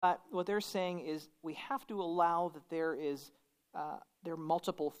But what they're saying is we have to allow that there are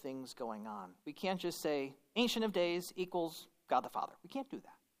multiple things going on. We can't just say Ancient of Days equals God the Father. We can't do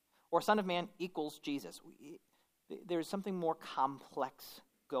that. Or Son of Man equals Jesus. There's something more complex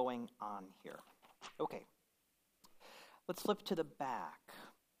going on here. Okay. Let's flip to the back.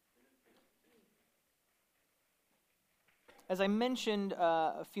 As I mentioned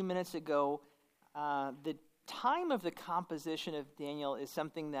a few minutes ago, the time of the composition of Daniel is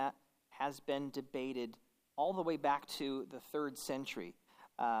something that has been debated all the way back to the 3rd century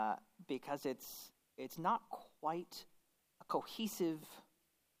because it's not quite a cohesive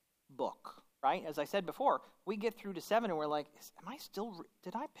book, right? As I said before, we get through to 7 and we're like,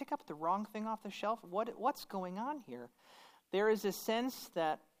 did I pick up the wrong thing off the shelf? What's going on here? There is a sense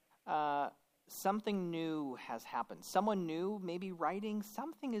that something new has happened. Someone new may be writing,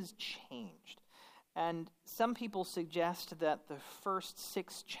 something has changed. And some people suggest that the first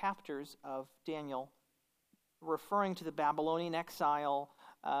 6 chapters of Daniel, referring to the Babylonian exile,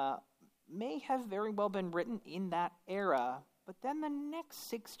 may have very well been written in that era, but then the next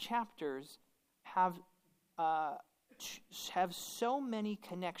 6 chapters have so many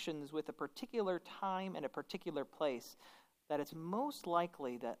connections with a particular time and a particular place that it's most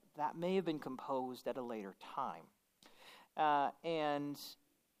likely that may have been composed at a later time.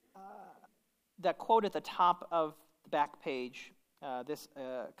 That quote at the top of the back page, this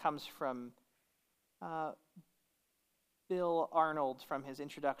comes from Bill Arnold from his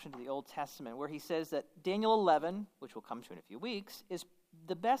Introduction to the Old Testament, where he says that Daniel 11, which we'll come to in a few weeks, is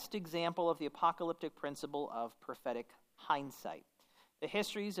the best example of the apocalyptic principle of prophetic hindsight. The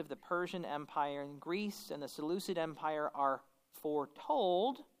histories of the Persian Empire and Greece and the Seleucid Empire are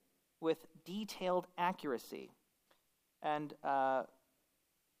foretold with detailed accuracy. And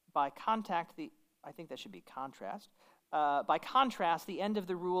by contrast, the end of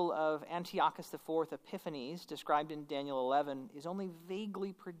the rule of Antiochus IV Epiphanes, described in Daniel 11, is only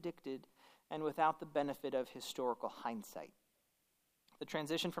vaguely predicted and without the benefit of historical hindsight. The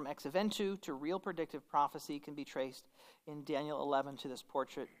transition from ex eventu to real predictive prophecy can be traced in Daniel 11 to this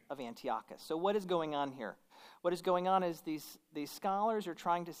portrait of Antiochus. So what is going on here? What is going on is these scholars are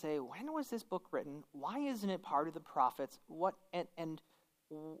trying to say, when was this book written? Why isn't it part of the prophets?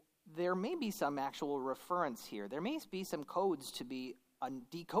 There may be some actual reference here. There may be some codes to be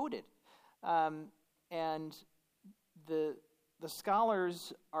decoded. And the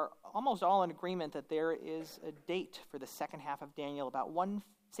scholars are almost all in agreement that there is a date for the second half of Daniel, about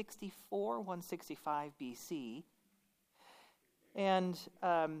 164, 165 BC. And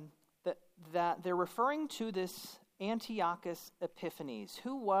that they're referring to this Antiochus Epiphanes,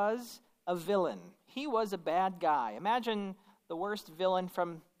 who was a villain. He was a bad guy. Imagine the worst villain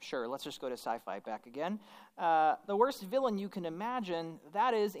from, let's just go to sci-fi back again. The worst villain you can imagine,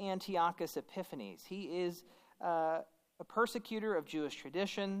 that is Antiochus Epiphanes. He is a persecutor of Jewish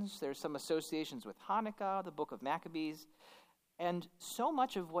traditions. There's some associations with Hanukkah, the book of Maccabees. And so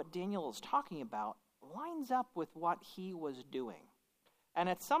much of what Daniel is talking about lines up with what he was doing.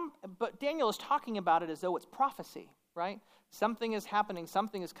 But Daniel is talking about it as though it's prophecy, right? Something is happening,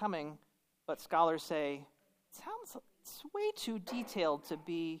 something is coming, but scholars say, it's way too detailed to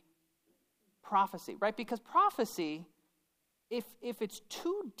be prophecy, right? Because prophecy, if it's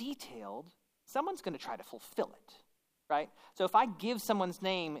too detailed, someone's going to try to fulfill it, right? So if I give someone's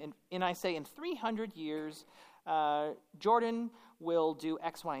name and I say in 300 years, Jordan will do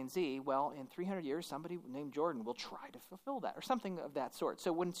X, Y, and Z, well, in 300 years, somebody named Jordan will try to fulfill that, or something of that sort.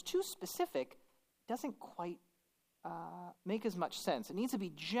 So when it's too specific, it doesn't quite make as much sense. It needs to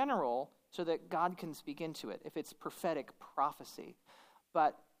be general so that God can speak into it, if it's prophetic prophecy.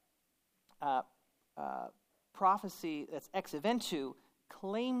 But prophecy that's ex eventu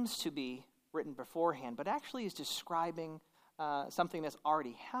claims to be written beforehand, but actually is describing something that's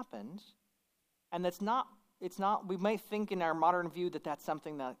already happened, and it's not. We might think in our modern view that that's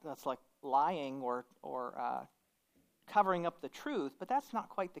something that's like lying or covering up the truth, but that's not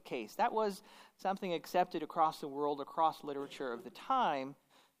quite the case. That was something accepted across the world, across literature of the time.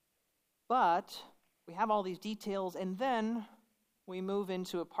 But we have all these details, and then we move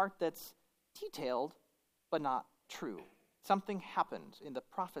into a part that's detailed but not true. Something happened in the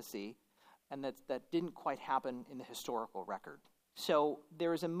prophecy, and that didn't quite happen in the historical record. So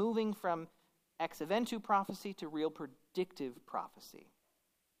there is a moving from ex eventu prophecy to real predictive prophecy.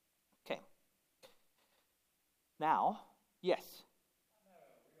 Okay. Now, yes. I'm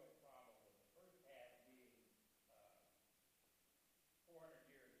having a real problem with the first half being 400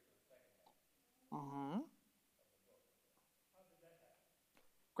 years to the second half of the book. How did that happen?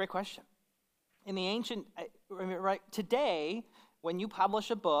 Great question. In the ancient, right, today, when you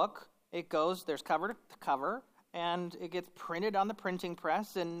publish a book, there's cover to cover, and it gets printed on the printing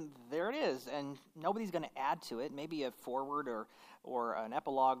press, and there it is. And nobody's going to add to it, maybe a foreword or an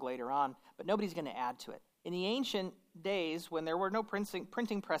epilogue later on, but nobody's going to add to it. In the ancient days, when there were no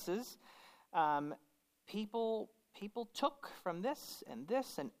printing presses, people took from this and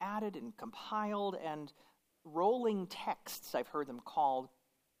added and compiled, and rolling texts, I've heard them called,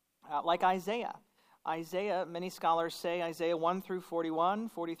 like Isaiah. Isaiah, many scholars say Isaiah 1 through 41,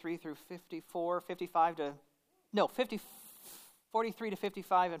 43 through 54, 43 to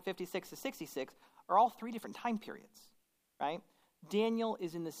 55, and 56 to 66 are all three different time periods, right? Daniel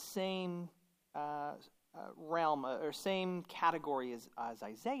is in the same realm or same category as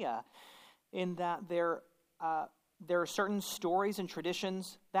Isaiah, in that there are certain stories and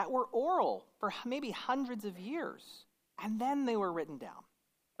traditions that were oral for maybe hundreds of years, and then they were written down.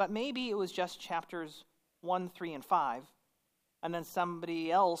 But maybe it was just chapters 1, 3, and 5, and then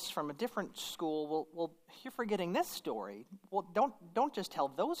somebody else from a different school will you're forgetting this story. Well, don't just tell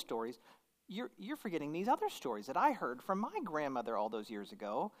those stories. You're forgetting these other stories that I heard from my grandmother all those years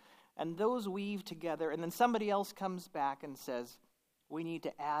ago, and those weave together, and then somebody else comes back and says, we need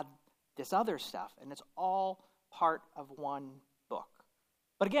to add this other stuff, and it's all part of one book.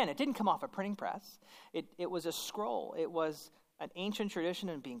 But again, it didn't come off a printing press. It was a scroll. It was an ancient tradition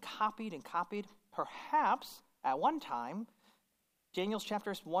and being copied and copied. Perhaps at one time, Daniel's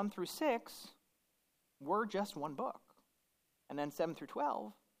chapters 1 through 6 were just one book. And then 7 through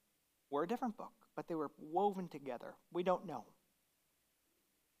 12 were a different book. But they were woven together. We don't know.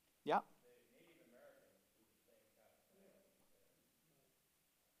 Yeah?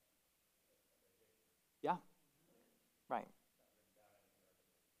 Yeah. Right.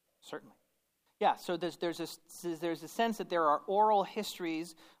 Certainly. Yeah, so there's a sense that there are oral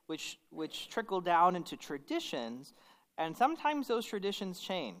histories which trickle down into traditions, and sometimes those traditions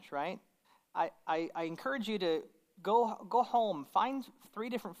change, right? I encourage you to go home, find 3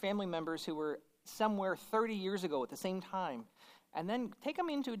 different family members who were somewhere 30 years ago at the same time, and then take them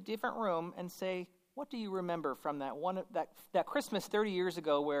into a different room and say, what do you remember from that Christmas 30 years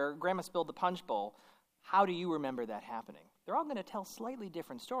ago where Grandma spilled the punch bowl? How do you remember that happening? They're all going to tell slightly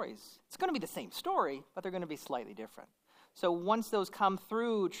different stories. It's going to be the same story, but they're going to be slightly different. So once those come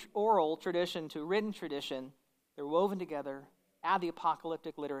through oral tradition to written tradition, they're woven together, add the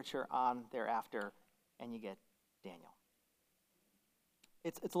apocalyptic literature on thereafter, and you get Daniel.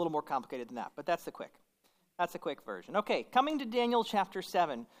 It's a little more complicated than that, but that's the quick version. Okay, coming to Daniel chapter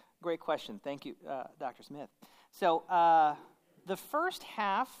 7. Great question. Thank you, Dr. Smith. So the first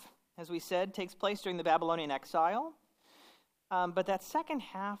half, as we said, takes place during the Babylonian exile. But that second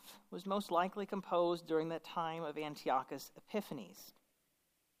half was most likely composed during that time of Antiochus Epiphanes.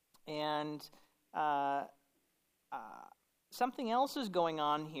 And something else is going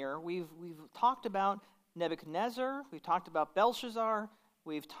on here. We've talked about Nebuchadnezzar, we've talked about Belshazzar,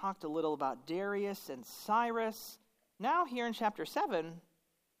 we've talked a little about Darius and Cyrus. Now here in chapter 7,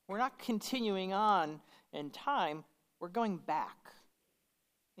 we're not continuing on in time, we're going back.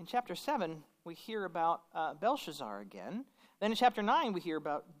 In chapter 7, we hear about Belshazzar again. Then in chapter 9, we hear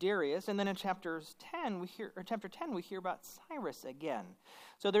about Darius, and then in chapter 10, we hear about Cyrus again.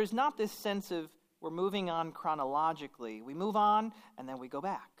 So there's not this sense of we're moving on chronologically. We move on, and then we go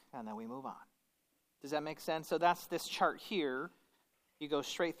back, and then we move on. Does that make sense? So that's this chart here. You go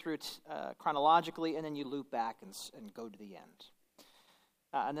straight through chronologically, and then you loop back and go to the end.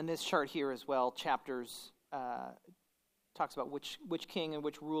 And then this chart here as well, chapters, talks about which king and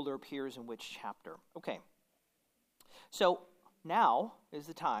which ruler appears in which chapter. Okay. So now is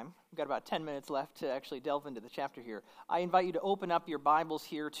the time. We've got about 10 minutes left to actually delve into the chapter here. I invite you to open up your Bibles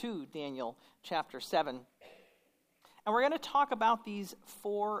here to Daniel chapter 7. And we're going to talk about these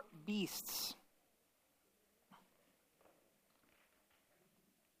 4 beasts.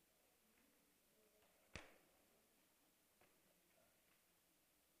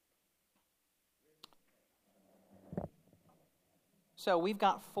 So we've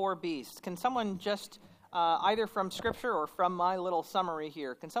got 4 beasts. Can someone just... either from Scripture or from my little summary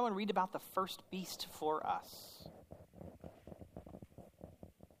here, can someone read about the first beast for us?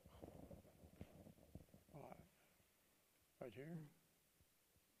 Right here.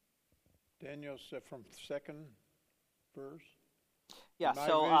 Daniel said from 2nd verse. Yeah,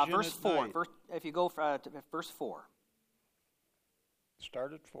 so verse 4. If you go to verse 4.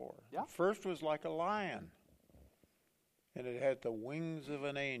 Start at 4. Yeah. The first was like a lion, and it had the wings of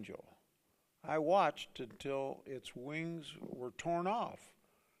an angel. I watched until its wings were torn off,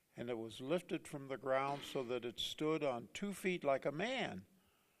 and it was lifted from the ground so that it stood on 2 feet like a man,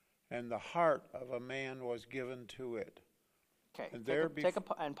 and the heart of a man was given to it. Okay. And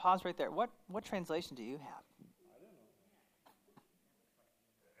And pause right there. What translation do you have?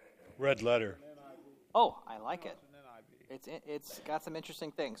 Red letter. Oh, I like it. It's got some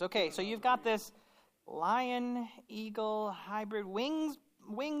interesting things. Okay, so you've got this lion, eagle, hybrid wings,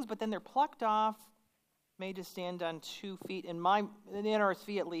 but then they're plucked off, made to stand on 2 feet. In the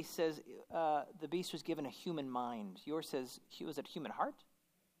NRSV at least says the beast was given a human mind. Yours says, was it human heart?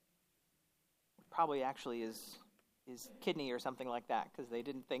 Probably actually is kidney or something like that, because they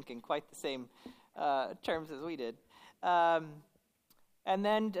didn't think in quite the same terms as we did. And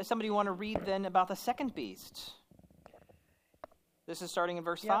then does somebody want to read then about the second beast? This is starting in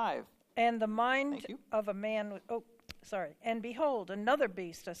verse 5. And the mind of a man, and behold, another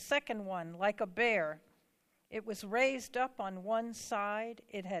beast, a second one, like a bear. It was raised up on one side.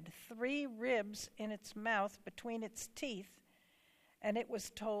 It had 3 ribs in its mouth between its teeth. And it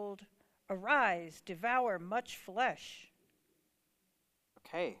was told, arise, devour much flesh.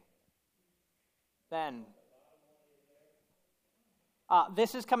 Okay. Then,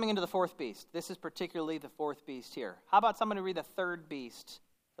 this is coming into the fourth beast. This is particularly the fourth beast here. How about somebody read the third beast?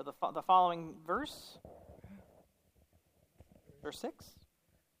 So the following verse? Verse 6?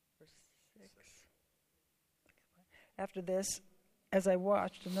 Verse 6. After this, as I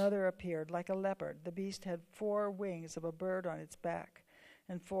watched, another appeared like a leopard. The beast had 4 wings of a bird on its back,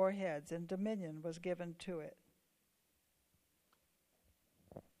 and 4 heads, and dominion was given to it.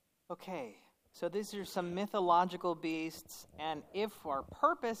 Okay, so these are some mythological beasts, and if our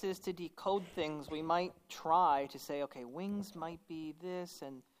purpose is to decode things, we might try to say, okay, wings might be this,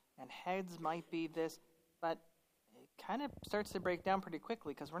 and heads might be this, but it kind of starts to break down pretty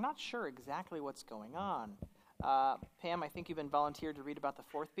quickly because we're not sure exactly what's going on. Pam, I think you've been volunteered to read about the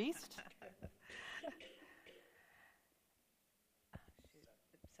fourth beast.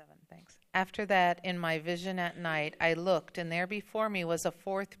 7, thanks. After that, in my vision at night, I looked, and there before me was a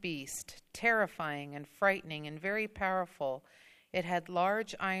fourth beast, terrifying and frightening and very powerful. It had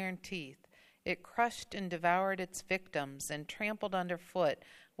large iron teeth. It crushed and devoured its victims and trampled underfoot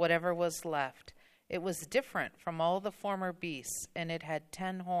whatever was left. It was different from all the former beasts, and it had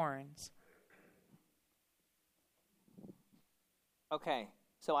 10 horns. Okay,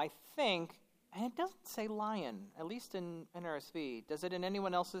 so I think, and it doesn't say lion, at least in NRSV. Does it in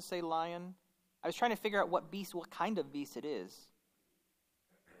anyone else's say lion? I was trying to figure out what kind of beast it is.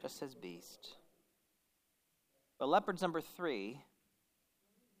 It just says beast. But leopard's number 3.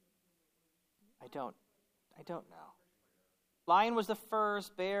 I don't know. Lion was the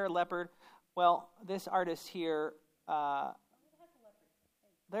first, bear, leopard. Well, this artist here,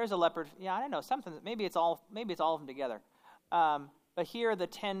 there's a leopard. Yeah, I don't know, something. Maybe it's all of them together. But here are the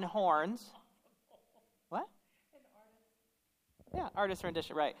 10 horns. What? Yeah, artist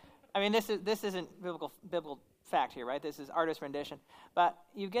rendition, right. I mean, this isn't biblical fact here, right? This is artist rendition. But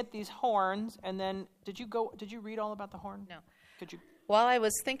you get these horns, and then did you read all about the horn? No. Could you? While I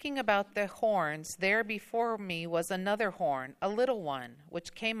was thinking about the horns, there before me was another horn, a little one,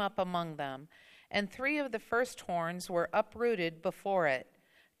 which came up among them, and 3 of the first horns were uprooted before it.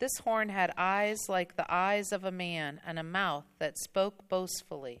 This horn had eyes like the eyes of a man, and a mouth that spoke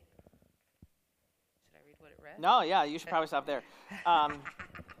boastfully. Should I read what it read? No, yeah, you should probably stop there.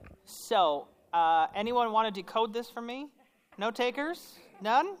 Anyone want to decode this for me? No takers?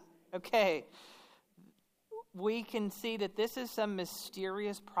 None? Okay. We can see that this is some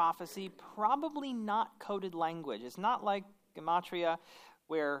mysterious prophecy, probably not coded language. It's not like gematria,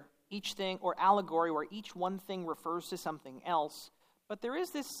 where each thing, or allegory, where each one thing refers to something else. But there is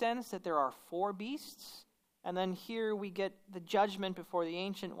this sense that there are 4 beasts, and then here we get the judgment before the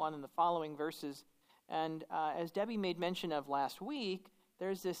Ancient One in the following verses. And as Debbie made mention of last week,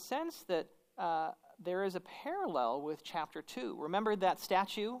 there's this sense that there is a parallel with chapter 2. Remember that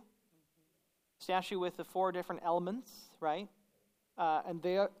statue? Statue with the 4 different elements, right? And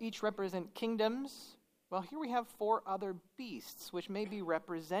they each represent kingdoms. Well, here we have 4 other beasts, which may be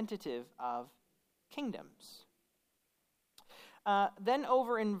representative of kingdoms. Then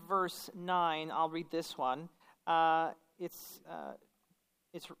over in verse 9, I'll read this one. It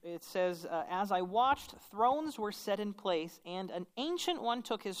says, as I watched, thrones were set in place, and an ancient one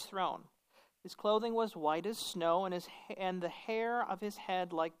took his throne. His clothing was white as snow, and the hair of his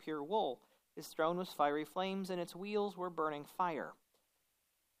head like pure wool. His throne was fiery flames, and its wheels were burning fire.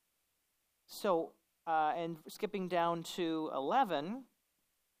 So, and skipping down to 11,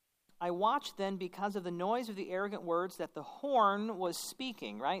 I watched then because of the noise of the arrogant words that the horn was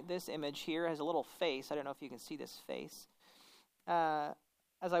speaking, right? This image here has a little face. I don't know if you can see this face.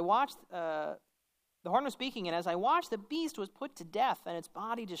 As I watched, the horn was speaking, and as I watched, the beast was put to death, and its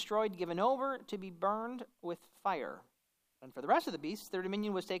body destroyed, given over to be burned with fire. And for the rest of the beasts, their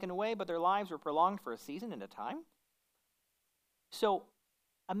dominion was taken away, but their lives were prolonged for a season and a time. So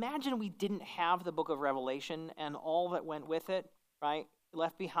imagine we didn't have the book of Revelation and all that went with it, right?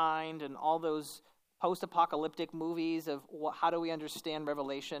 Left Behind and all those post-apocalyptic movies of how do we understand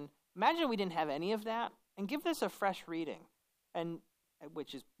Revelation. Imagine we didn't have any of that, and give this a fresh reading, and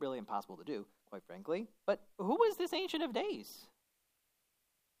which is really impossible to do, quite frankly. But who was this Ancient of Days?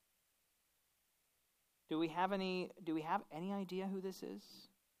 Do we have any idea who this is?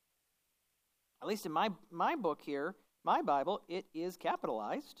 At least in my book here, my Bible, it is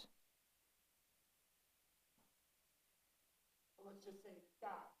capitalized. Let's just say God.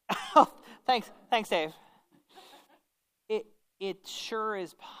 Oh, thanks, Dave. It sure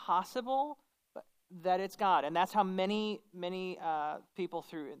is possible that it's God, and that's how many people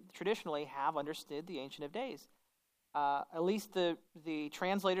traditionally have understood the Ancient of Days. At least the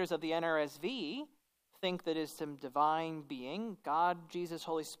translators of the NRSV think that it's some divine being, God, Jesus,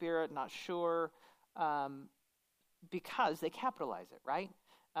 Holy Spirit, not sure, because they capitalize it, right?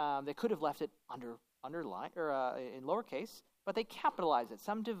 They could have left it underline or in lowercase, but they capitalize it,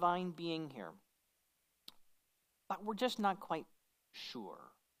 some divine being here. But we're just not quite sure,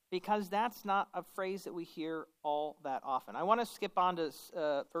 because that's not a phrase that we hear all that often. I want to skip on to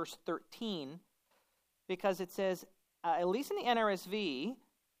verse 13, because it says, at least in the NRSV,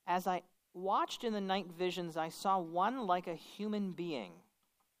 as I watched in the night visions, I saw one like a human being.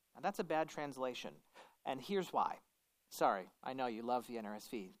 Now, that's a bad translation, and here's why. Sorry, I know you love the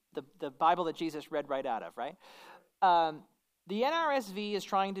NRSV, the Bible that Jesus read right out of, right? The NRSV is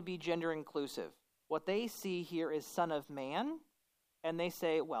trying to be gender inclusive. What they see here is Son of Man, and they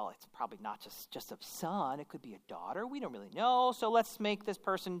say, well, it's probably not just a son, it could be a daughter, we don't really know, so let's make this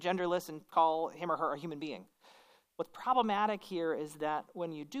person genderless and call him or her a human being. What's problematic here is that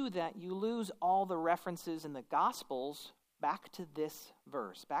when you do that, you lose all the references in the Gospels back to this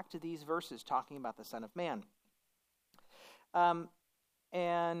verse, back to these verses talking about the Son of Man.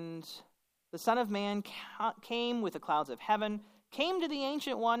 And the Son of Man came with the clouds of heaven, came to the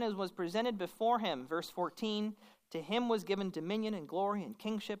Ancient One and was presented before him. Verse 14, to him was given dominion and glory and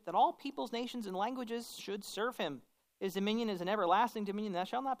kingship, that all peoples, nations, and languages should serve him. His dominion is an everlasting dominion that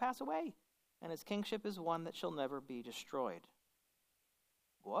shall not pass away, and his kingship is one that shall never be destroyed.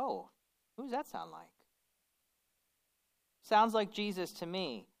 Whoa, who does that sound like? Sounds like Jesus to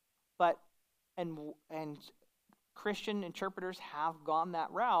me, but and Christian interpreters have gone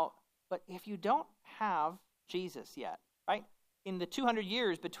that route. But if you don't have Jesus yet, right? In the 200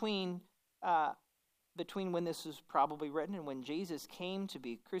 years between when this was probably written and when Jesus came to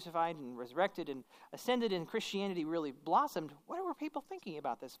be crucified and resurrected and ascended and Christianity really blossomed, what were people thinking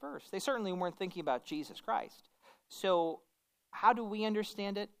about this verse? They certainly weren't thinking about Jesus Christ. So how do we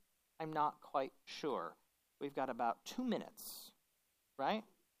understand it? I'm not quite sure. We've got about 2 minutes, right?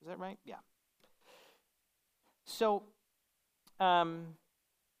 Is that right? Yeah. So,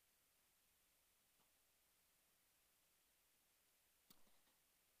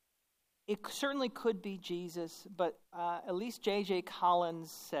 it certainly could be Jesus, but at least J.J.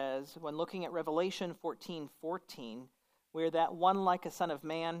 Collins says, when looking at Revelation 14:14, where that one like a son of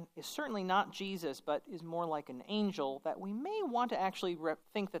man is certainly not Jesus, but is more like an angel, that we may want to actually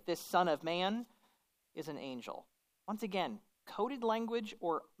think that this son of man is an angel. Once again, coded language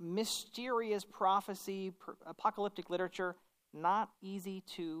or mysterious prophecy, apocalyptic literature, not easy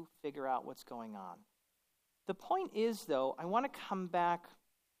to figure out what's going on. The point is, though, I want to come back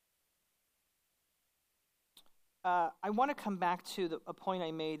to a point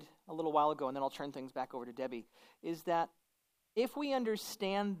I made a little while ago, and then I'll turn things back over to Debbie, is that if we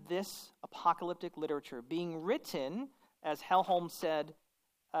understand this apocalyptic literature being written, as Hellholm said,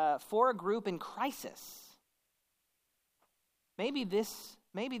 for a group in crisis, maybe this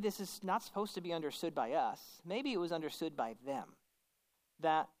is not supposed to be understood by us. Maybe it was understood by them.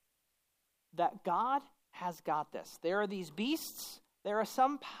 That God has got this. There are these beasts. There are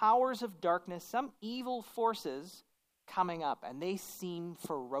some powers of darkness, some evil forces coming up, and they seem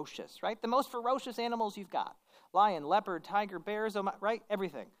ferocious, right? The most ferocious animals you've got. Lion, leopard, tiger, bears, right?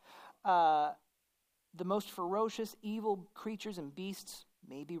 Everything. The most ferocious, evil creatures and beasts,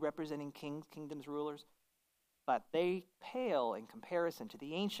 maybe representing kings, kingdoms, rulers, but they pale in comparison to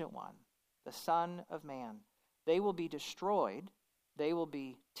the Ancient One, the Son of Man. They will be destroyed. They will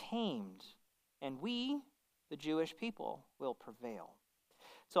be tamed. And we, the Jewish people, will prevail.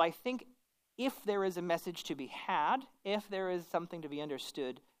 So I think if there is a message to be had, if there is something to be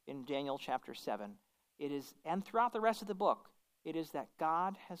understood in Daniel chapter 7, it is, and throughout the rest of the book, it is that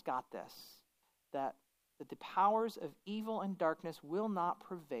God has got this, that the powers of evil and darkness will not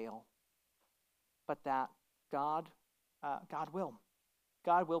prevail, but that God God will.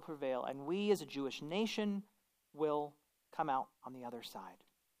 God will prevail, and we as a Jewish nation will come out on the other side.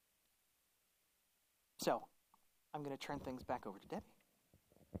 So, I'm going to turn things back over to Debbie.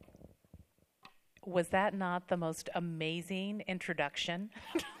 Was that not the most amazing introduction?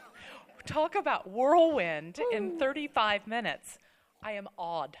 Talk about whirlwind in 35 minutes. I am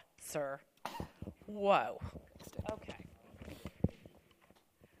awed, sir. Whoa. Okay.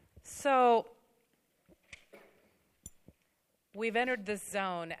 So, we've entered this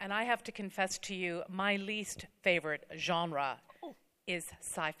zone, and I have to confess to you, my least favorite genre is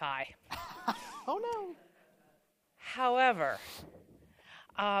sci-fi. Oh, no. However,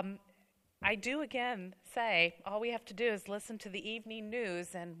 I do again say all we have to do is listen to the evening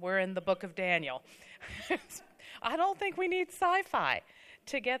news, and we're in the book of Daniel. I don't think we need sci-fi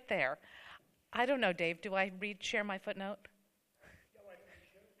to get there. I don't know, Dave, do I share my footnote?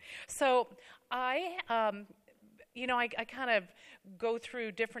 So I kind of go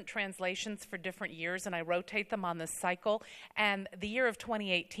through different translations for different years, and I rotate them on this cycle. And the year of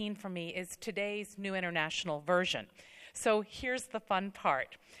 2018 for me is today's New International Version. So here's the fun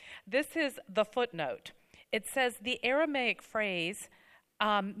part. This is the footnote. It says the Aramaic phrase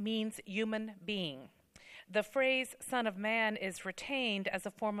means human being. The phrase Son of Man is retained as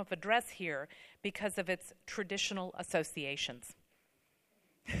a form of address here because of its traditional associations.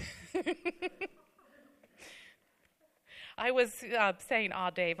 I was saying,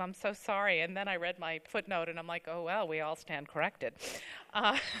 Dave, I'm so sorry. And then I read my footnote, and I'm like, oh, well, we all stand corrected.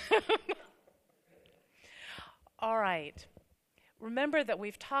 All right. Remember that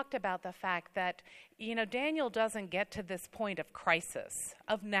we've talked about the fact that, Daniel doesn't get to this point of crisis,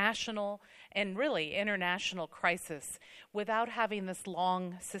 of national and really international crisis, without having this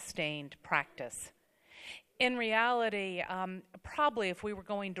long, sustained practice. In reality, probably if we were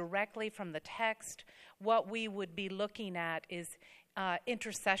going directly from the text, what we would be looking at is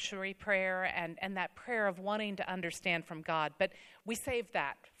intercessory prayer and that prayer of wanting to understand from God. But we saved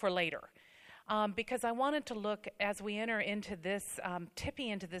that for later. Because I wanted to look, as we enter into this, tipping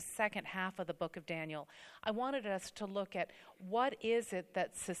into this second half of the book of Daniel, I wanted us to look at what is it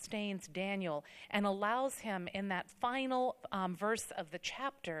that sustains Daniel and allows him in that final verse of the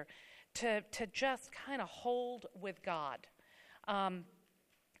chapter to just kind of hold with God.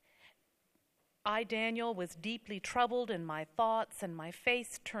 I, Daniel, was deeply troubled in my thoughts, and my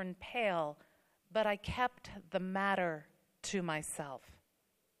face turned pale, but I kept the matter to myself.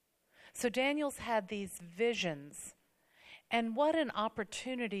 So Daniel's had these visions, and what an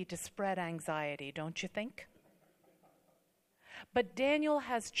opportunity to spread anxiety, don't you think? But Daniel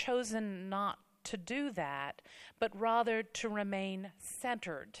has chosen not to do that, but rather to remain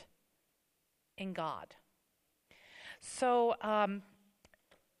centered in God. So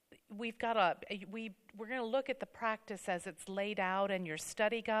we're going to look at the practice as it's laid out in your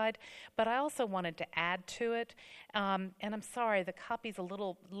study guide, but I also wanted to add to it, and I'm sorry, the copy's a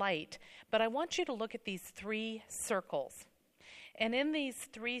little light, but I want you to look at these 3 circles. And in these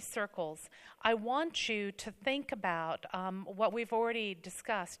 3 circles, I want you to think about what we've already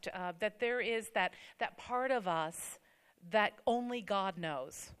discussed, that there is that part of us that only God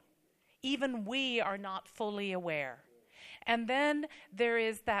knows. Even we are not fully aware. And then there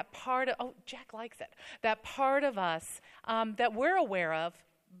is that part of, Jack likes it, that part of us that we're aware of,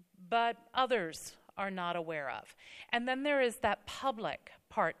 but others are not aware of. And then there is that public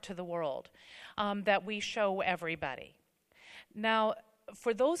part to the world that we show everybody. Now,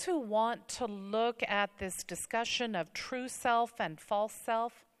 for those who want to look at this discussion of true self and false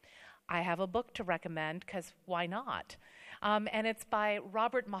self, I have a book to recommend, because why not? And it's by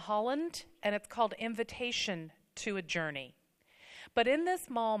Robert Mulholland, and it's called Invitation to a Journey. But in this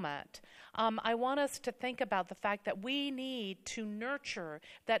moment, I want us to think about the fact that we need to nurture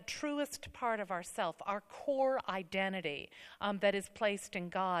that truest part of ourself, our core identity that is placed in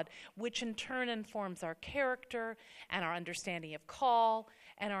God, which in turn informs our character and our understanding of call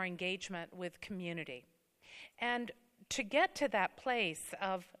and our engagement with community. And to get to that place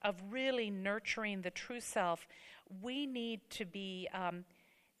of really nurturing the true self, we need to be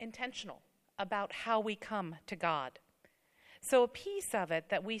intentional about how we come to God. So a piece of it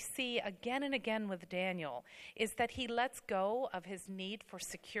that we see again and again with Daniel is that he lets go of his need for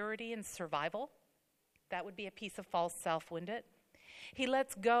security and survival. That would be a piece of false self, wouldn't it? He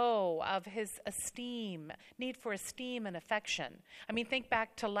lets go of his need for esteem and affection. I mean, think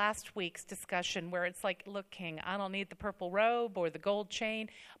back to last week's discussion where it's like, look, King, I don't need the purple robe or the gold chain,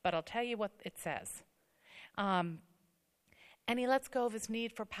 but I'll tell you what it says. And he lets go of his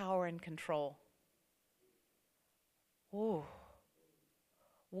need for power and control. Ooh,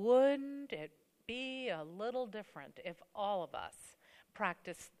 wouldn't it be a little different if all of us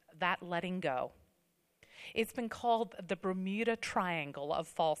practice that letting go. It's been called the Bermuda Triangle of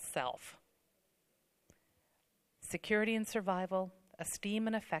false self. Security and survival, esteem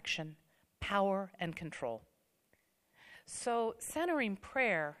and affection, power and control. So centering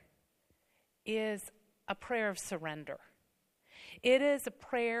prayer is a prayer of surrender. It is a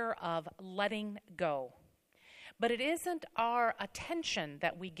prayer of letting go. But it isn't our attention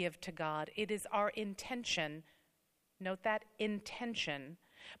that we give to God. It is our intention, note that, intention,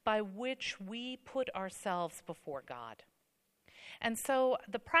 by which we put ourselves before God. And so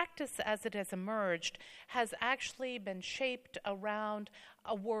the practice as it has emerged has actually been shaped around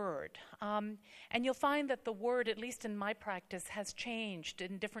a word. And you'll find that the word, at least in my practice, has changed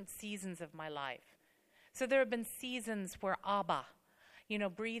in different seasons of my life. So there have been seasons where Abba,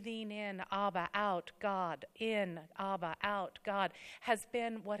 breathing in, Abba, out, God, in, Abba, out, God, has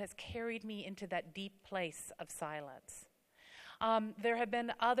been what has carried me into that deep place of silence. There have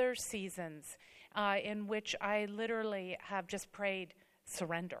been other seasons in which I literally have just prayed,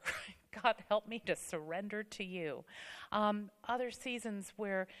 surrender. God, help me to surrender to you. Other seasons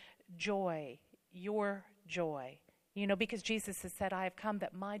where joy, your joy, because Jesus has said, I have come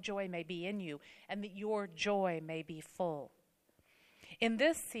that my joy may be in you and that your joy may be full. In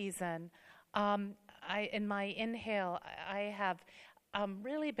this season, in my inhale, I have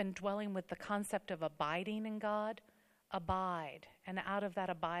really been dwelling with the concept of abiding in God. Abide, and out of that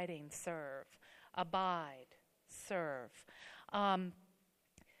abiding, serve. Abide, serve.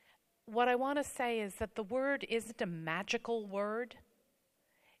 What I want to say is that the word isn't a magical word.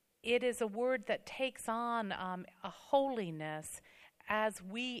 It is a word that takes on a holiness as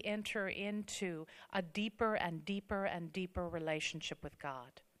we enter into a deeper and deeper and deeper relationship with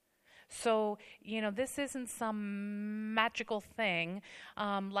God. So, this isn't some magical thing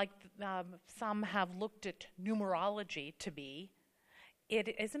like some have looked at numerology to be.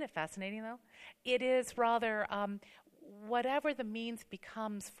 Isn't it fascinating, though? It is rather whatever the means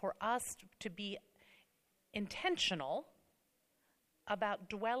becomes for us to be intentional about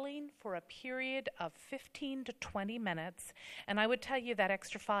dwelling for a period of 15 to 20 minutes. And I would tell you that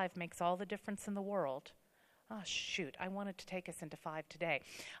extra 5 makes all the difference in the world. Oh, shoot, I wanted to take us into 5 today.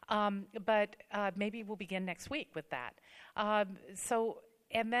 But maybe we'll begin next week with that. And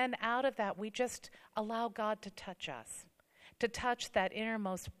then out of that, we just allow God to touch us, to touch that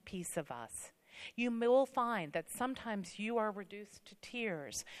innermost piece of us. You will find that sometimes you are reduced to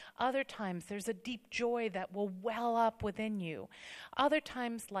tears. Other times there's a deep joy that will well up within you. Other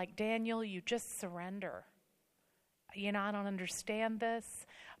times, like Daniel, you just surrender. I don't understand this,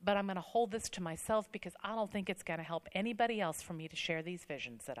 but I'm going to hold this to myself because I don't think it's going to help anybody else for me to share these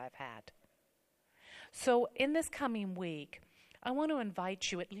visions that I've had. So in this coming week, I want to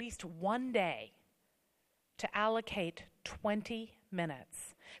invite you at least one day to allocate 20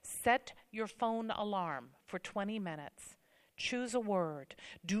 minutes. Set your phone alarm for 20 minutes. Choose a word.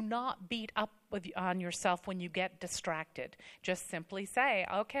 Do not beat up on yourself when you get distracted. Just simply say,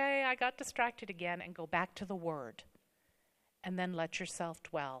 okay, I got distracted again, and go back to the word. And then let yourself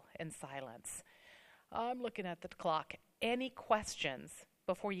dwell in silence. I'm looking at the clock. Any questions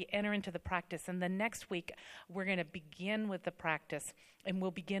before you enter into the practice? And then next week, we're going to begin with the practice, and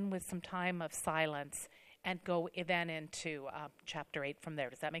we'll begin with some time of silence and go then into chapter 8 from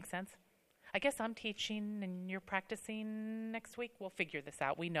there. Does that make sense? I guess I'm teaching and you're practicing next week. We'll figure this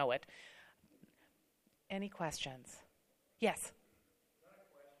out. We know it. Any questions? Yes?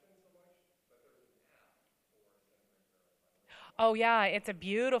 Oh, yeah, it's a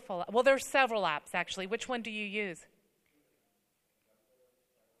beautiful... Well, there's several apps, actually. Which one do you use?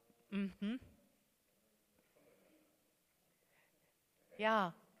 Mm-hmm. Yeah.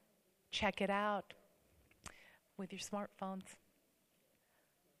 Check it out with your smartphones.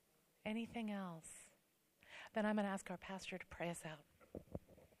 Anything else? Then I'm going to ask our pastor to pray us out.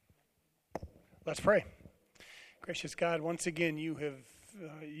 Let's pray. Gracious God, once again, you have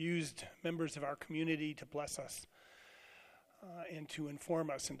used members of our community to bless us and to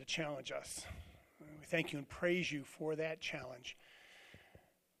inform us and to challenge us. We thank you and praise you for that challenge.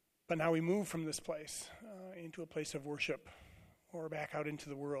 But now we move from this place into a place of worship or back out into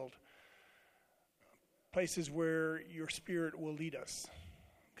the world. Places where your Spirit will lead us,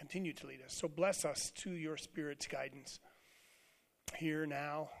 continue to lead us. So bless us to your Spirit's guidance here,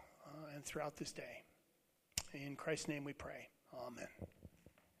 now, and throughout this day. In Christ's name we pray. Amen.